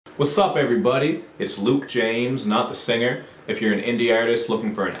What's up, everybody? It's Luke James, not the singer. If you're an indie artist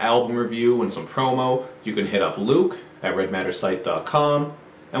looking for an album review and some promo, you can hit up Luke at redmattersite.com.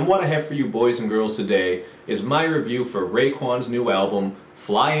 And what I have for you boys and girls today is my review for Raekwon's new album,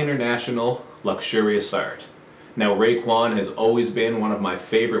 F.I.L.A International, Luxurious Art. Now, Raekwon has always been one of my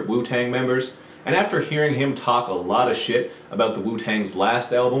favorite Wu-Tang members, and after hearing him talk a lot of shit about the Wu-Tang's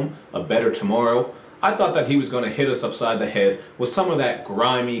last album, A Better Tomorrow, I thought that he was going to hit us upside the head with some of that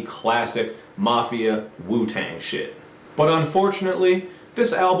grimy, classic, mafia, Wu-Tang shit. But unfortunately,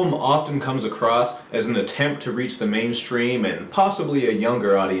 this album often comes across as an attempt to reach the mainstream and possibly a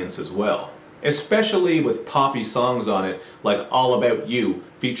younger audience as well. Especially with poppy songs on it like All About You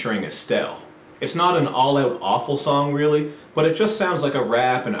featuring F.I.L.A. It's not an all-out awful song really, but it just sounds like a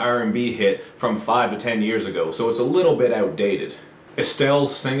rap and R&B hit from 5 to 10 years ago, so it's a little bit outdated.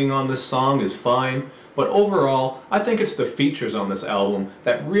 F.I.L.A.'s singing on this song is fine, but overall, I think it's the features on this album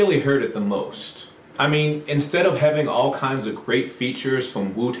that really hurt it the most. I mean, instead of having all kinds of great features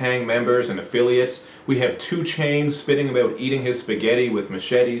from Wu-Tang members and affiliates, we have 2 Chainz spitting about eating his spaghetti with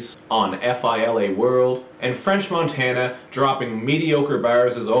machetes on F.I.L.A. World, and French Montana dropping mediocre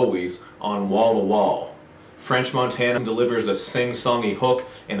bars as always on Wall to Wall. French Montana delivers a sing-songy hook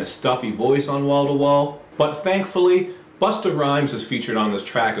and a stuffy voice on Wall to Wall, but thankfully, Busta Rhymes is featured on this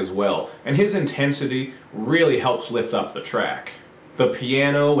track as well, and his intensity really helps lift up the track. The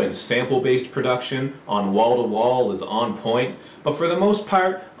piano and sample-based production on Wall to Wall is on point, but for the most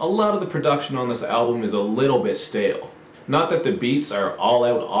part, a lot of the production on this album is a little bit stale. Not that the beats are all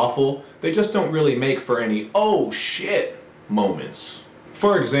out awful, they just don't really make for any "oh shit" moments.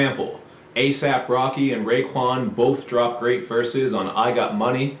 For example, A$AP Rocky and Raekwon both drop great verses on I Got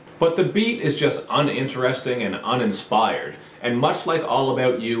Money, but the beat is just uninteresting and uninspired, and much like All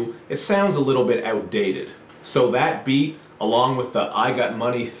About You, it sounds a little bit outdated. So that beat, along with the I Got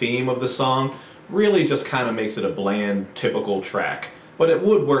Money theme of the song, really just kind of makes it a bland, typical track, but it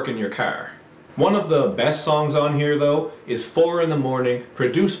would work in your car. One of the best songs on here though is 4 in the Morning,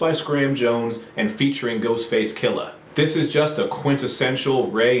 produced by Scram Jones and featuring Ghostface Killah. This is just a quintessential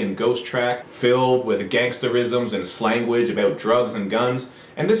Ray and Ghost track filled with gangsterisms and slangage about drugs and guns,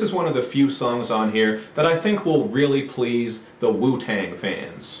 and this is one of the few songs on here that I think will really please the Wu-Tang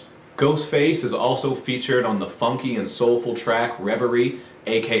fans. Ghostface is also featured on the funky and soulful track Reverie,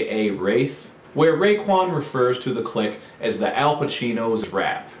 aka Wraith, where Raekwon refers to the clique as the Al Pacino's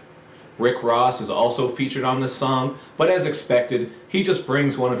rap. Rick Ross is also featured on this song, but as expected, he just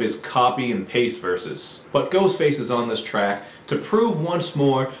brings one of his copy and paste verses. But Ghostface is on this track to prove once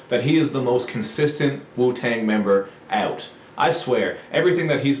more that he is the most consistent Wu-Tang member out. I swear, everything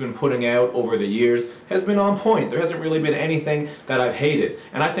that he's been putting out over the years has been on point. There hasn't really been anything that I've hated,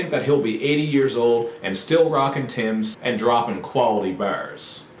 and I think that he'll be 80 years old and still rocking Timbs and dropping quality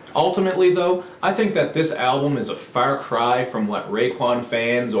bars. Ultimately though, I think that this album is a far cry from what Raekwon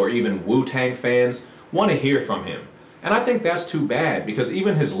fans or even Wu-Tang fans want to hear from him. And I think that's too bad, because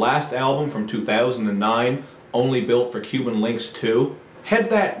even his last album from 2009, Only Built for Cuban Links 2, had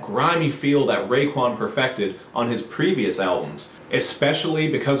that grimy feel that Raekwon perfected on his previous albums,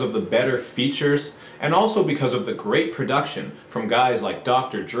 especially because of the better features and also because of the great production from guys like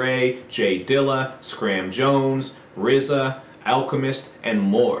Dr. Dre, J Dilla, Scram Jones, RZA, Alchemist, and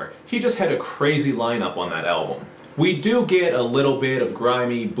more. He just had a crazy lineup on that album. We do get a little bit of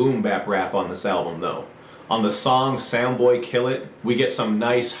grimy boom bap rap on this album though. On the song Soundboy Kill It, we get some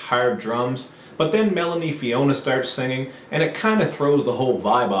nice hard drums, but then Melanie Fiona starts singing and it kind of throws the whole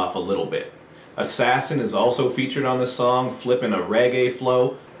vibe off a little bit. Assassin is also featured on the song, flipping a reggae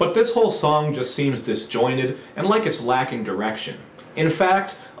flow, but this whole song just seems disjointed and like it's lacking direction. In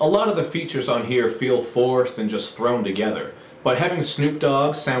fact, a lot of the features on here feel forced and just thrown together. But having Snoop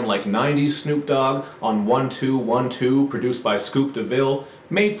Dogg sound like 90s Snoop Dogg on 1212 produced by Scoop DeVille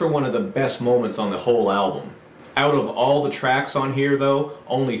made for one of the best moments on the whole album. Out of all the tracks on here though,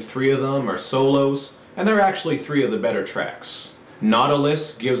 only 3 of them are solos, and they're actually 3 of the better tracks.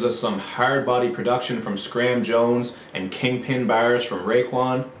 Nautilus gives us some hard body production from Scram Jones and Kingpin bars from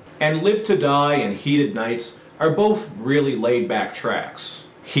Raekwon, and Live to Die and Heated Nights are both really laid back tracks.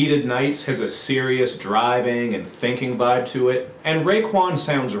 Heated Nights has a serious driving and thinking vibe to it, and Raekwon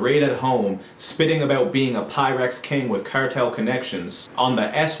sounds right at home spitting about being a Pyrex king with cartel connections on the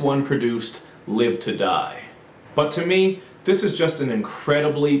S1 produced Live to Die. But to me, this is just an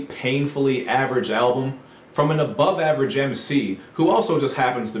incredibly painfully average album from an above average MC who also just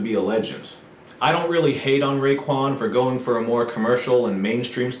happens to be a legend. I don't really hate on Raekwon for going for a more commercial and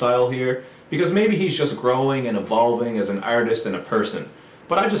mainstream style here, because maybe he's just growing and evolving as an artist and a person.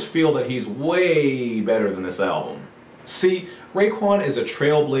 But I just feel that he's way better than this album. See, Raekwon is a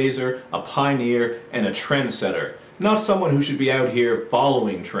trailblazer, a pioneer, and a trendsetter, not someone who should be out here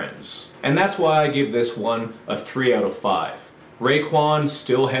following trends. And that's why I give this one a 3 out of 5. Raekwon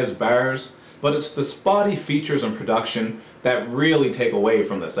still has bars, but it's the spotty features and production that really take away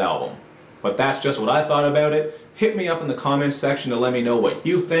from this album. But that's just what I thought about it. Hit me up in the comments section to let me know what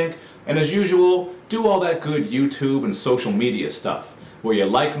you think, and as usual, do all that good YouTube and social media stuff, where you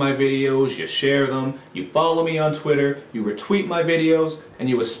like my videos, you share them, you follow me on Twitter, you retweet my videos, and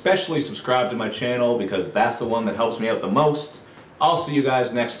you especially subscribe to my channel because that's the one that helps me out the most. I'll see you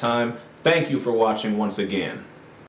guys next time. Thank you for watching once again.